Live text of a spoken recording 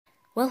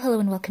Well, hello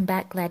and welcome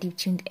back. Glad you've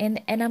tuned in.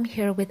 And I'm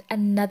here with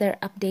another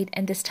update.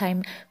 And this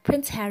time,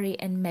 Prince Harry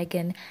and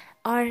Meghan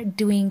are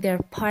doing their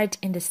part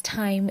in this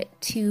time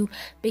to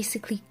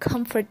basically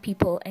comfort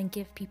people and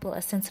give people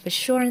a sense of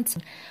assurance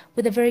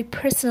with a very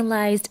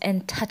personalized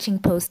and touching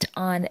post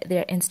on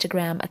their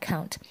Instagram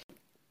account.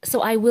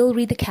 So I will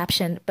read the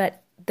caption,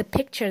 but the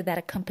picture that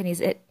accompanies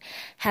it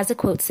has a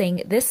quote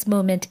saying, "This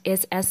moment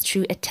is as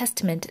true a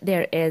testament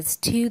there is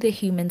to the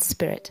human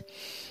spirit."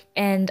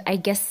 And I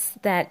guess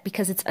that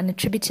because it's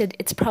unattributed,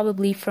 it's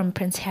probably from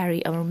Prince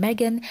Harry or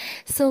Meghan.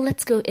 So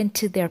let's go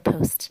into their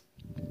post.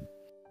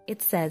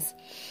 It says,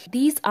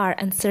 "These are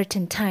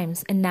uncertain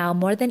times, and now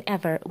more than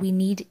ever, we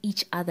need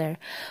each other.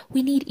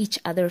 We need each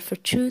other for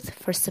truth,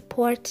 for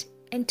support,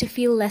 and to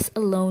feel less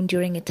alone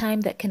during a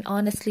time that can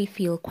honestly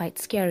feel quite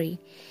scary.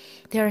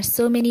 There are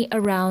so many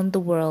around the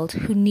world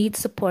who need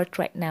support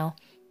right now,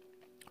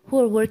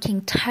 who are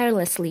working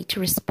tirelessly to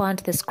respond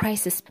to this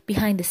crisis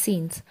behind the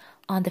scenes,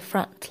 on the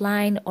front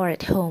line or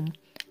at home.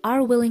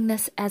 Our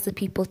willingness as a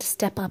people to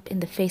step up in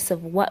the face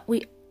of what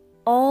we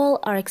all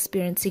are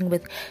experiencing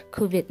with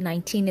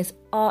COVID-19 is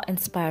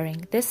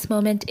awe-inspiring. This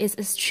moment is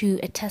as true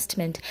a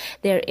testament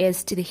there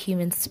is to the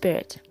human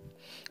spirit.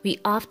 We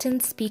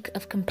often speak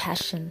of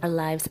compassion. Our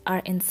lives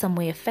are in some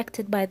way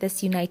affected by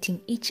this,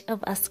 uniting each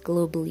of us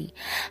globally.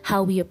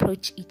 How we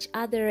approach each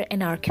other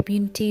and our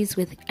communities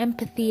with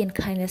empathy and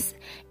kindness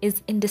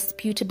is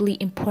indisputably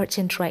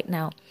important right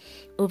now.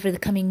 Over the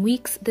coming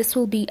weeks, this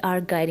will be our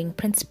guiding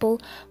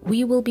principle.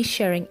 We will be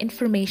sharing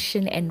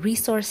information and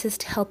resources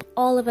to help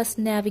all of us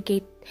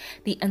navigate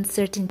the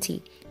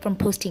uncertainty, from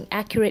posting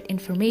accurate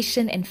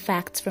information and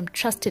facts from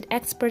trusted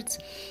experts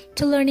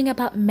to learning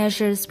about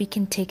measures we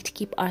can take to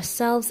keep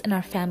ourselves and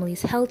our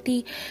families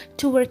healthy,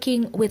 to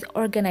working with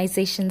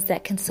organizations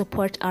that can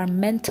support our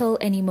mental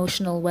and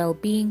emotional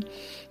well-being.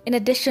 In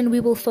addition,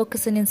 we will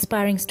focus on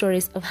inspiring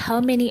stories of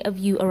how many of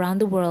you around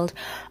the world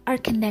are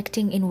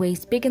connecting in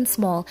ways big and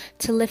small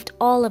to lift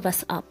all of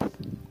us up."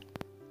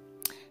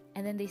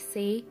 And then they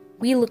say,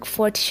 "We look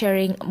forward to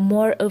sharing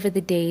more over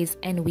the days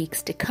and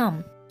weeks to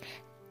come."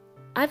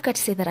 I've got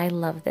to say that I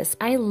love this.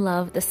 I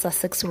love the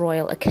Sussex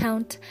royal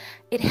account.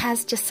 It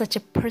has just such a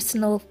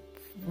personal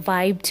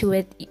vibe to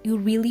it. You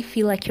really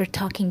feel like you're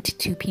talking to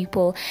two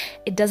people.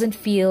 It doesn't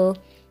feel,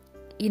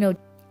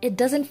 it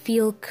doesn't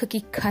feel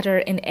cookie cutter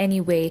in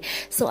any way.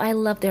 So I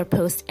love their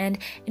post. And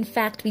in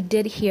fact, we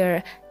did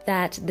hear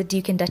that the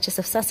Duke and Duchess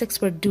of Sussex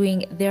were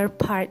doing their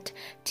part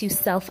to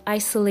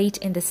self-isolate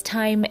in this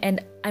time. And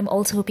I'm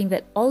also hoping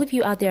that all of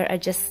you out there are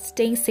just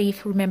staying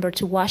safe. Remember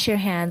to wash your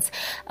hands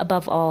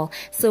above all.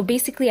 So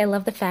basically, I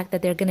love the fact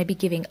that they're going to be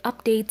giving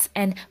updates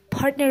and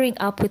partnering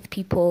up with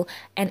people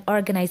and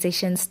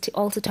organizations to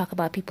also talk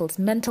about people's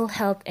mental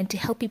health and to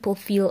help people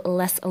feel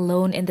less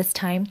alone in this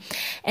time.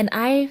 And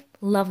I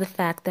love the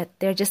fact that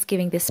they're just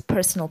giving this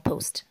personal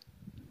post.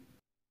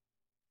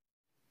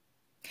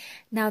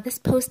 Now, this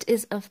post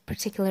is of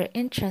particular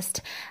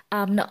interest,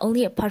 not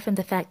only apart from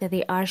the fact that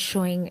they are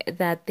showing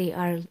that they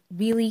are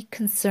really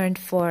concerned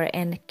for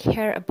and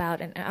care about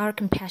and are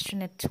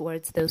compassionate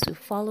towards those who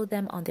follow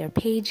them on their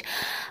page.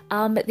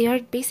 They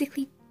are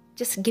basically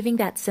just giving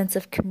that sense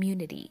of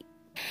community.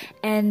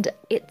 And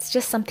it's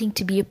just something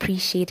to be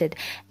appreciated.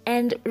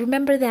 And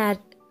remember that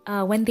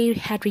when they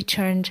had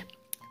returned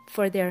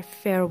for their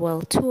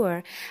farewell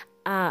tour,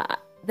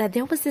 that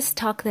there was this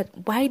talk that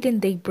why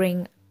didn't they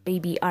bring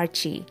baby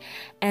Archie?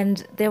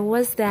 And there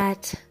was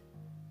that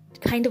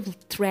kind of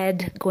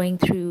thread going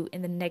through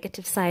in the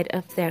negative side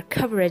of their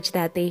coverage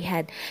that they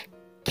had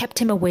kept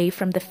him away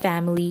from the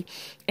family.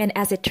 And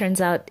as it turns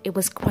out, it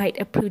was quite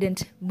a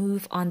prudent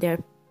move on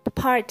their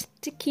part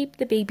to keep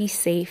the baby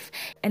safe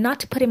and not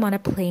to put him on a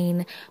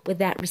plane with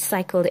that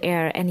recycled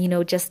air and,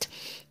 just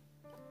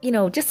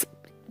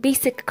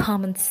basic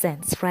common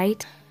sense,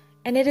 right?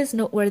 And it is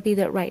noteworthy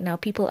that right now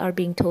people are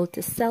being told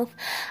to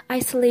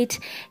self-isolate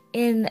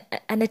in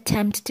an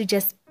attempt to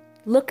just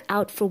look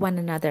out for one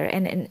another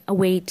and in a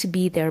way to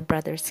be their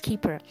brother's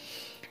keeper.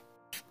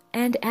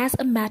 And as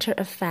a matter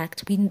of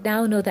fact, we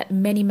now know that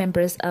many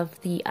members of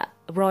the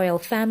royal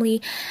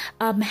family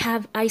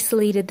have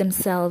isolated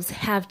themselves,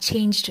 have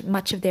changed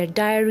much of their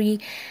diary,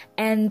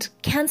 and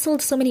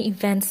cancelled so many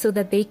events so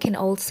that they can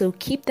also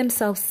keep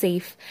themselves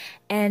safe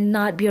and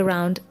not be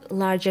around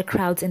larger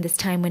crowds in this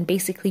time when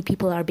basically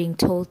people are being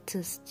told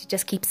to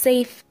just keep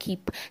safe,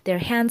 keep their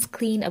hands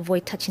clean,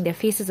 avoid touching their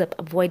faces,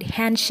 avoid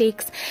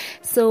handshakes.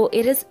 So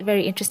it is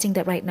very interesting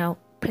that right now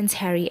Prince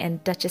Harry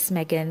and Duchess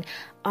Meghan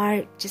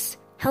are just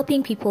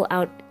helping people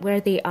out where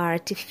they are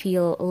to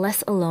feel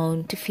less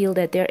alone, to feel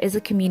that there is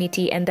a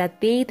community and that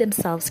they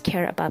themselves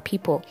care about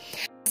people.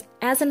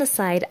 As an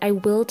aside, I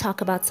will talk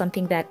about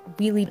something that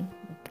really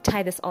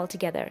tie this all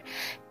together.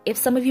 If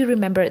some of you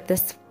remember,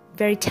 this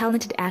very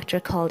talented actor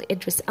called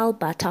Idris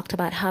Elba talked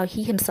about how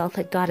he himself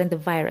had gotten the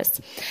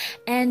virus.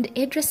 And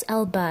Idris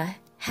Elba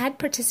had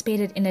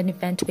participated in an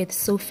event with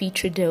Sophie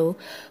Trudeau,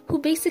 who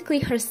basically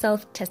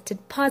herself tested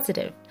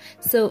positive.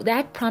 So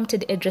that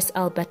prompted Idris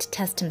Elba to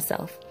test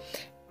himself.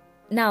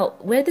 Now,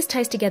 where this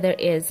ties together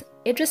is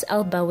Idris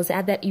Elba was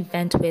at that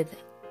event with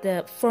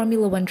the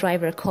Formula One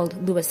driver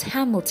called Lewis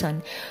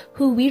Hamilton,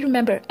 who we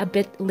remember a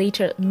bit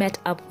later met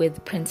up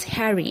with Prince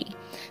Harry.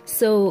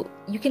 So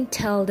you can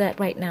tell that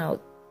right now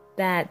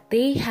that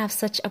they have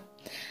such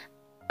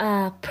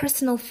a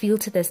personal feel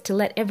to this, to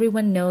let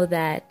everyone know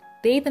that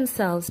they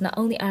themselves, not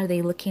only are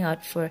they looking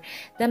out for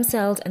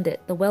themselves and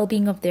the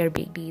well-being of their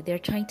baby, they're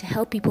trying to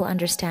help people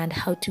understand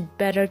how to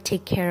better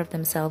take care of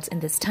themselves in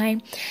this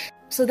time.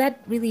 So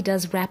that really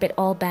does wrap it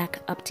all back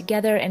up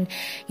together and,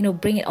 you know,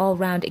 bring it all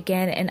around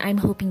again. And I'm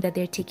hoping that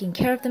they're taking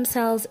care of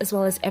themselves as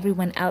well as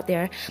everyone out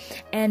there.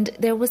 And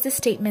there was this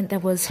statement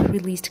that was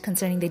released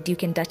concerning the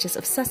Duke and Duchess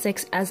of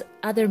Sussex, as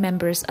other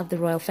members of the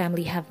royal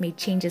family have made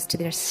changes to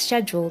their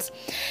schedules.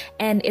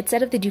 And it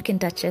said of the Duke and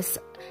Duchess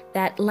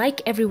that,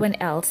 like everyone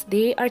else,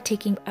 they are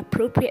taking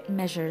appropriate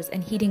measures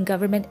and heeding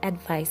government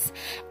advice.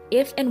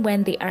 If and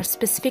when they are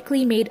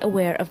specifically made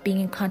aware of being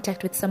in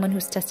contact with someone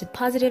who's tested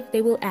positive,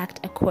 they will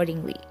act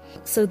accordingly.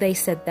 So they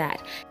said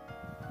that.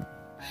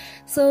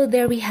 So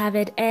there we have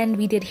it, and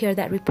we did hear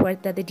that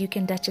report that the Duke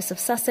and Duchess of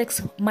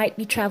Sussex might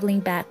be traveling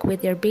back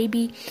with their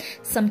baby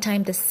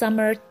sometime this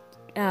summer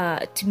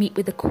to meet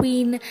with the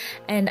Queen,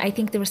 and I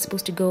think they were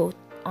supposed to go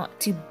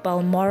to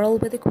Balmoral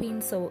with the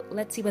Queen, so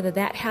let's see whether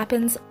that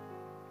happens.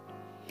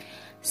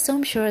 So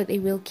I'm sure they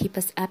will keep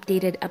us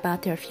updated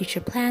about their future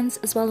plans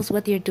as well as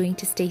what they're doing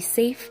to stay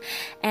safe,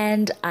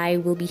 and I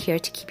will be here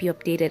to keep you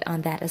updated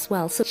on that as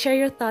well. So share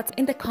your thoughts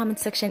in the comment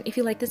section. If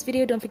you like this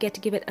video, don't forget to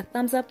give it a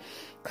thumbs up,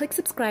 click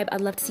subscribe. I'd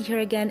love to see you here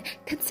again.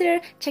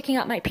 Consider checking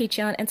out my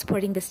Patreon and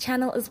supporting this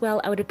channel as well.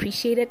 I would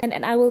appreciate it,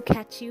 and I will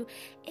catch you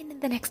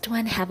in the next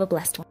one. Have a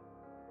blessed one.